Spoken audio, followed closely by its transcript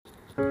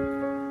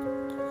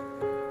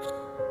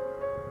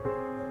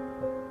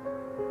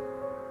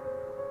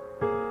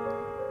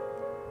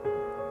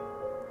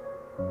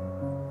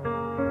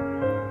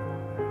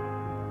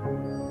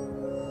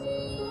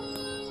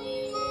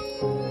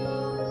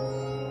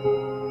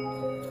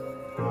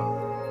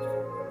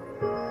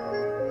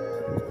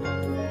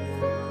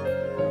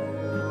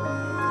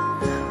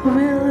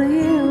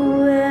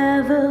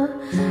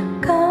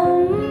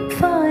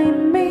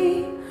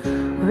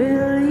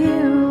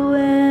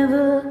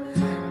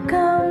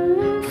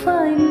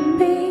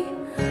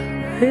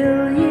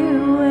Will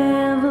you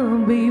ever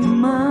be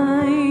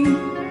mine?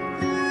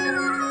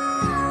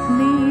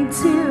 Need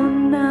you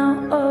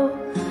now, oh,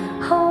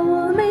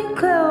 hold me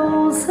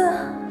closer.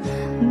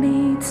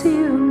 Need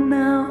you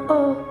now,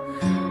 oh,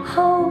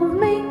 hold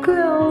me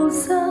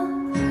closer.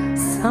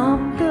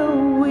 Stop the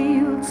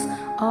wheels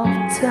of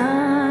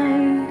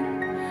time.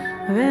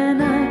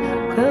 When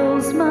I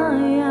close my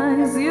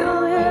eyes,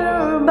 you're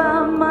here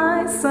by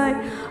my side.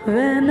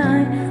 When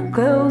I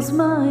close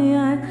my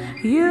eyes,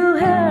 you're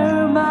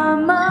here by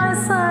my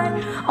side.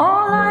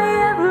 All I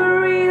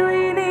ever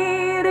really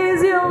need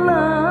is your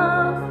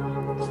love.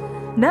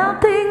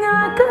 Nothing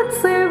I could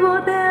say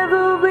would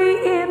ever be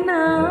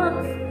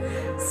enough.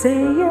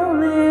 Stay a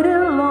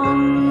little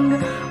longer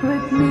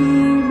with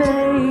me,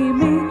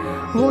 baby.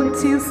 Won't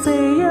you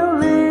stay a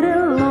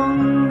little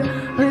longer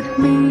with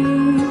me?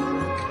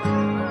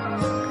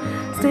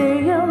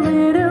 Stay a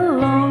little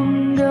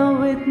longer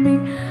with me,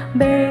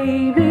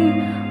 baby.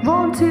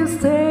 Won't you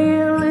stay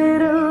a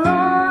little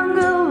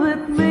longer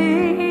with me?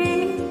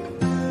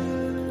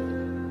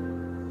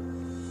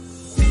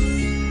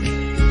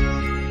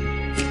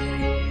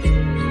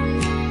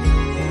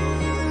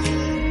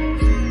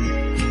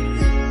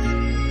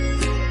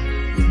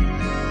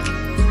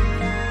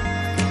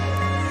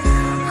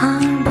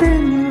 I've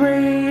been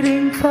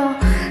waiting for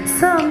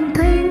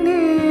something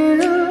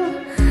new.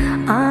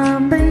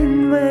 I've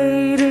been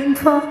waiting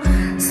for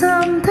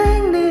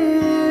something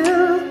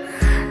new.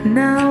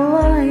 Now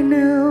I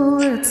know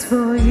it's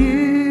for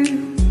you.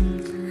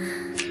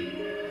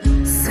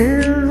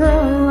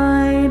 Silver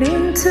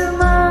lining to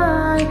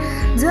my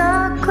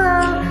dark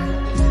cloud.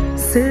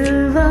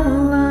 Silver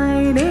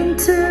lining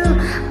to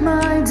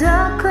my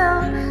dark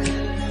cloud.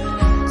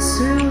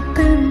 Truth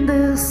in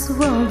this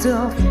world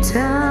of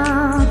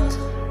doubt.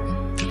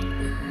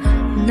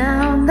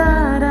 Now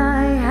that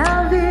I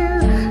have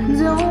you,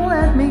 don't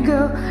let me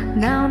go.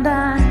 Now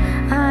that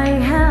I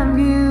have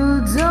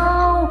you,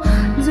 don't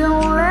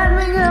let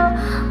me go.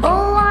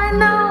 Oh, I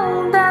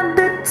know that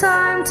the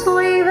time to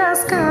leave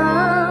has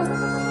come.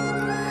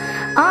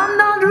 I'm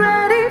not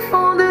ready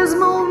for this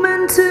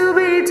moment to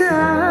be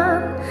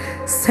done.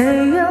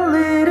 Stay a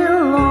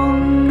little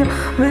longer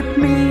with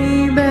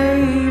me,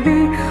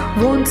 baby.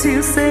 Won't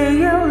you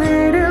stay a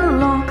little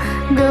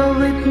longer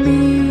with me?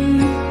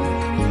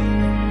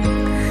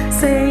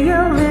 Stay a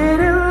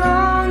little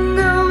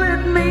longer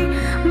with me,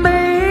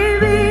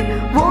 baby.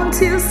 Won't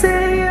you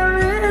stay a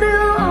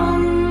little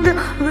longer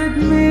with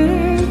me?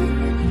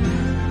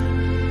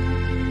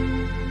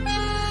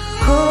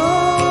 Oh,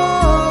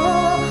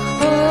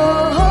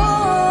 oh,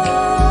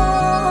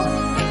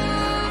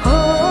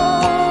 oh,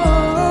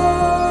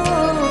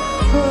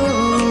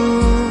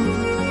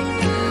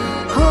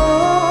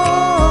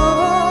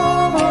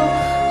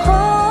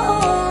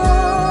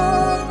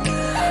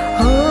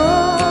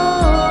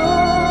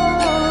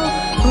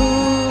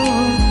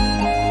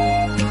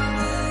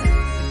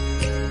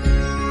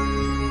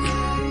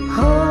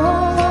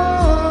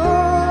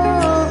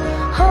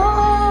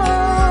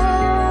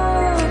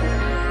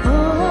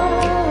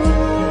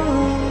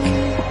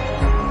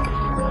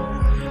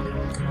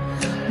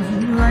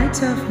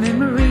 light of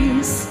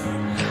memories,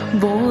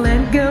 won't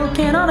let go,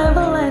 cannot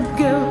ever let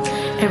go.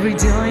 Every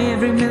joy,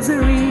 every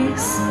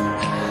miseries,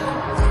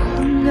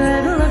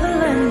 never ever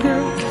let go.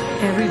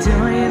 Every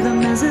joy, every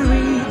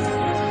misery,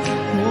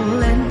 won't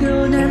let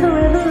go, never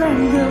ever let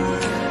go.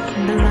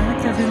 The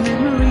light of your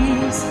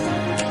memories.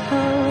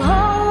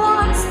 Oh,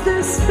 what's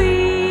this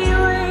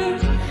feeling?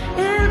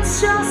 It's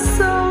just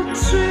so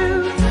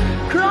true.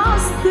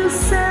 Cross the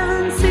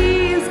seven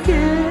seas,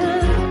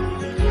 good.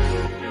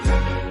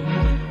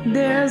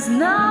 There's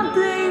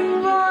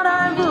nothing what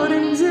I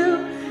wouldn't do.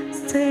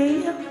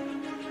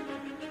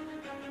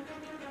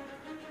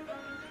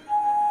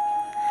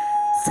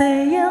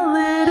 Stay a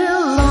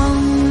little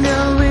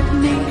longer with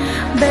me,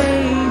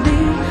 baby.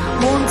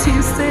 Won't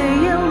you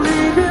stay a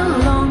little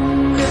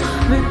longer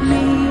with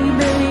me,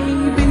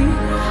 baby?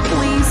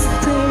 Please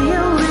stay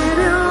a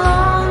little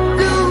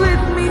longer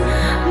with me,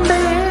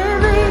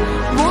 baby.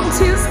 Won't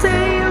you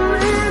stay a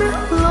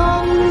little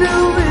longer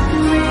with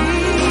me?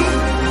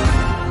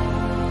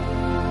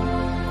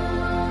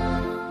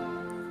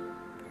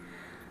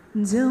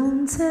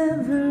 Don't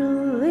ever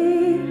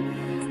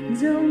leave,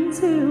 don't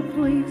you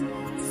please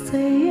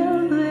stay